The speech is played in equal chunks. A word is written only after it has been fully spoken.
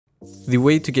The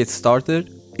way to get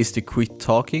started is to quit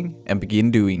talking and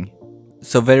begin doing.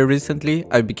 So very recently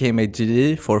I became a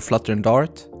GDE for Flutter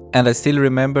Dart, and I still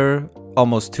remember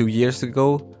almost 2 years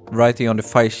ago writing on the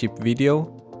Fireship video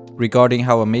regarding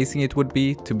how amazing it would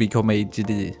be to become a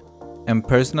GDE. And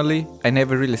personally, I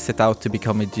never really set out to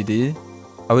become a GDE.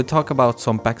 I will talk about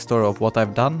some backstory of what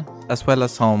I've done, as well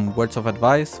as some words of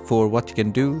advice for what you can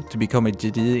do to become a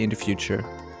GDE in the future.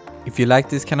 If you like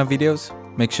these kind of videos,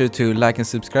 make sure to like and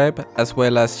subscribe, as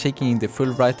well as checking the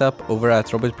full write-up over at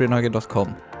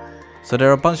robertbrunhage.com. So there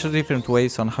are a bunch of different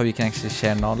ways on how you can actually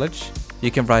share knowledge. You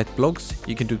can write blogs,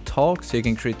 you can do talks, you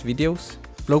can create videos.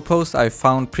 Blog posts I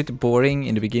found pretty boring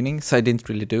in the beginning, so I didn't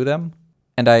really do them.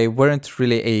 And I weren't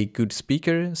really a good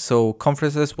speaker, so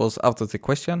conferences was out of the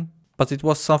question. But it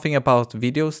was something about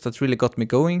videos that really got me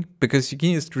going, because you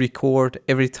can just record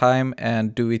every time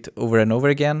and do it over and over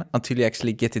again until you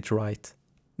actually get it right.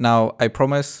 Now, I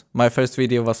promise, my first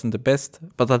video wasn't the best,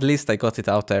 but at least I got it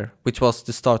out there, which was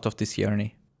the start of this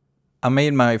journey. I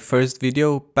made my first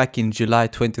video back in July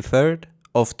 23rd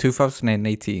of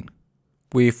 2018,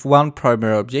 with one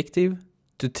primary objective: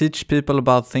 to teach people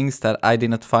about things that I did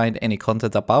not find any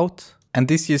content about, and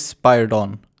this just spiraled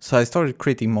on. So I started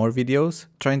creating more videos,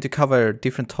 trying to cover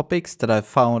different topics that I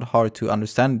found hard to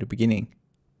understand in the beginning.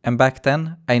 And back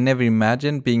then, I never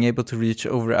imagined being able to reach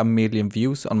over 1 million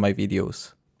views on my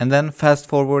videos. And then fast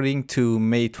forwarding to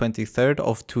May 23rd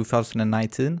of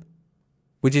 2019,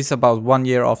 which is about 1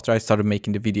 year after I started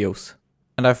making the videos.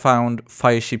 And I found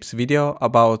Fireship's video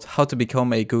about how to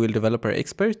become a Google developer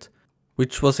expert,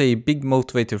 which was a big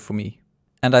motivator for me.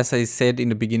 And as I said in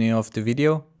the beginning of the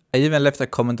video, I even left a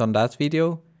comment on that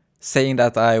video saying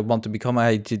that I want to become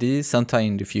a GDE sometime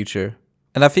in the future.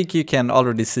 And I think you can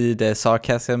already see the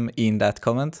sarcasm in that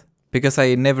comment, because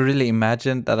I never really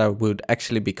imagined that I would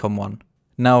actually become one.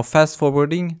 Now fast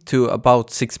forwarding to about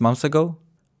 6 months ago,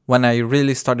 when I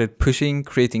really started pushing,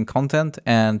 creating content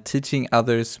and teaching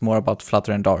others more about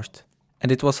Flutter and Dart.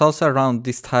 And it was also around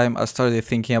this time I started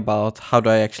thinking about, how do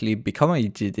I actually become a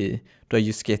GDE? Do I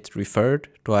just get referred?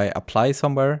 Do I apply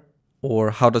somewhere?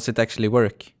 Or how does it actually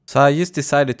work? So I just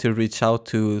decided to reach out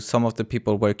to some of the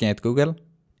people working at Google.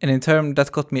 And in turn,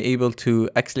 that got me able to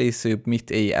actually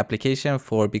submit a application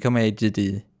for becoming a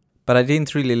GDE. But I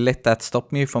didn't really let that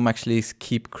stop me from actually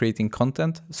keep creating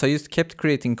content. So I just kept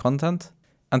creating content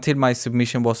until my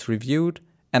submission was reviewed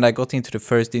and I got into the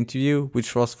first interview,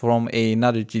 which was from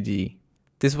another GDE.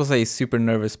 This was a super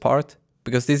nervous part,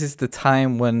 because this is the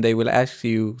time when they will ask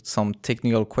you some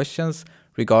technical questions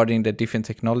regarding the different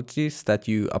technologies that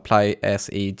you apply as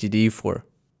a GDE for.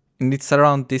 And it's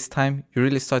around this time you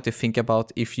really start to think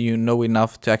about if you know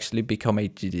enough to actually become a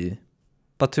GDE.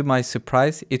 But to my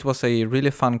surprise, it was a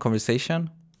really fun conversation,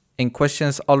 and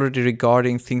questions already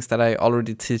regarding things that I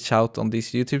already teach out on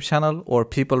this YouTube channel, or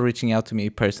people reaching out to me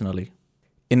personally.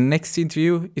 In the next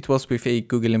interview, it was with a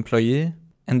Google employee,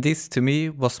 and this to me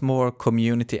was more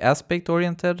community aspect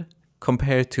oriented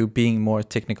compared to being more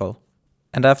technical.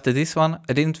 And after this one,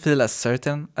 I didn't feel as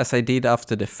certain as I did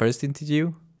after the first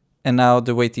interview, and now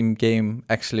the waiting game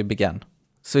actually began.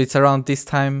 So it's around this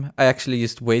time I actually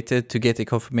just waited to get a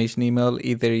confirmation email,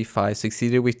 either if I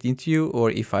succeeded with the interview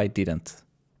or if I didn't.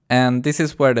 And this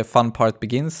is where the fun part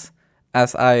begins,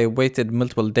 as I waited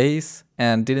multiple days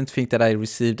and didn't think that I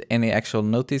received any actual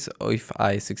notice if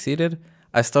I succeeded.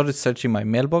 I started searching my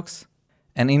mailbox,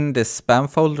 and in the spam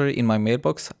folder in my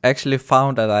mailbox, I actually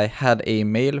found that I had a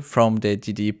mail from the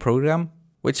GDE program,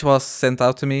 which was sent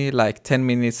out to me like 10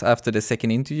 minutes after the second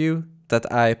interview, that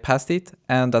I passed it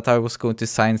and that I was going to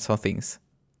sign some things.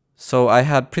 So I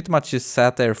had pretty much just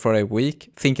sat there for a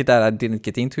week, thinking that I didn't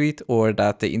get into it or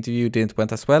that the interview didn't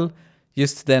went as well,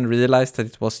 just to then realize that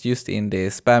it was just in the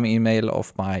spam email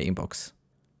of my inbox.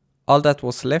 All that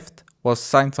was left was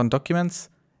sign some documents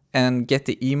and get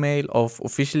the email of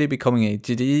officially becoming a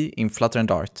GDE in Flutter and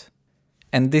Dart.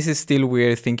 And this is still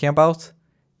weird thinking about.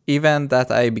 Even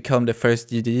that I become the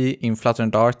first GDE in Flutter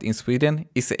and Dart in Sweden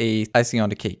is a icing on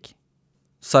the cake.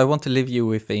 So I want to leave you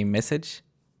with a message.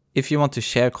 If you want to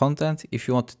share content, if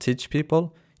you want to teach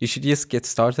people, you should just get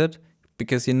started,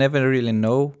 because you never really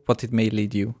know what it may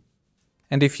lead you.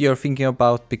 And if you're thinking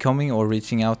about becoming or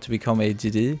reaching out to become a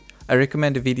GDE, I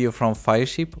recommend a video from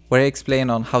Fireship where I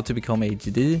explain on how to become a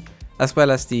GDE, as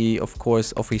well as the, of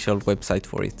course, official website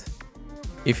for it.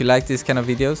 If you like these kind of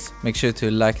videos, make sure to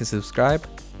like and subscribe,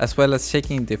 as well as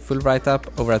checking the full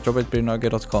write-up over at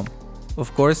robertbrunhage.com.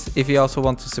 Of course, if you also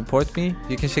want to support me,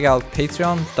 you can check out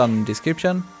Patreon down in the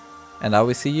description, and I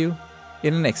will see you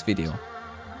in the next video.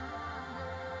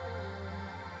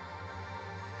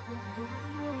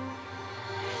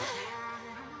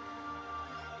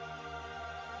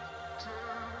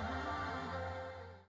 turn.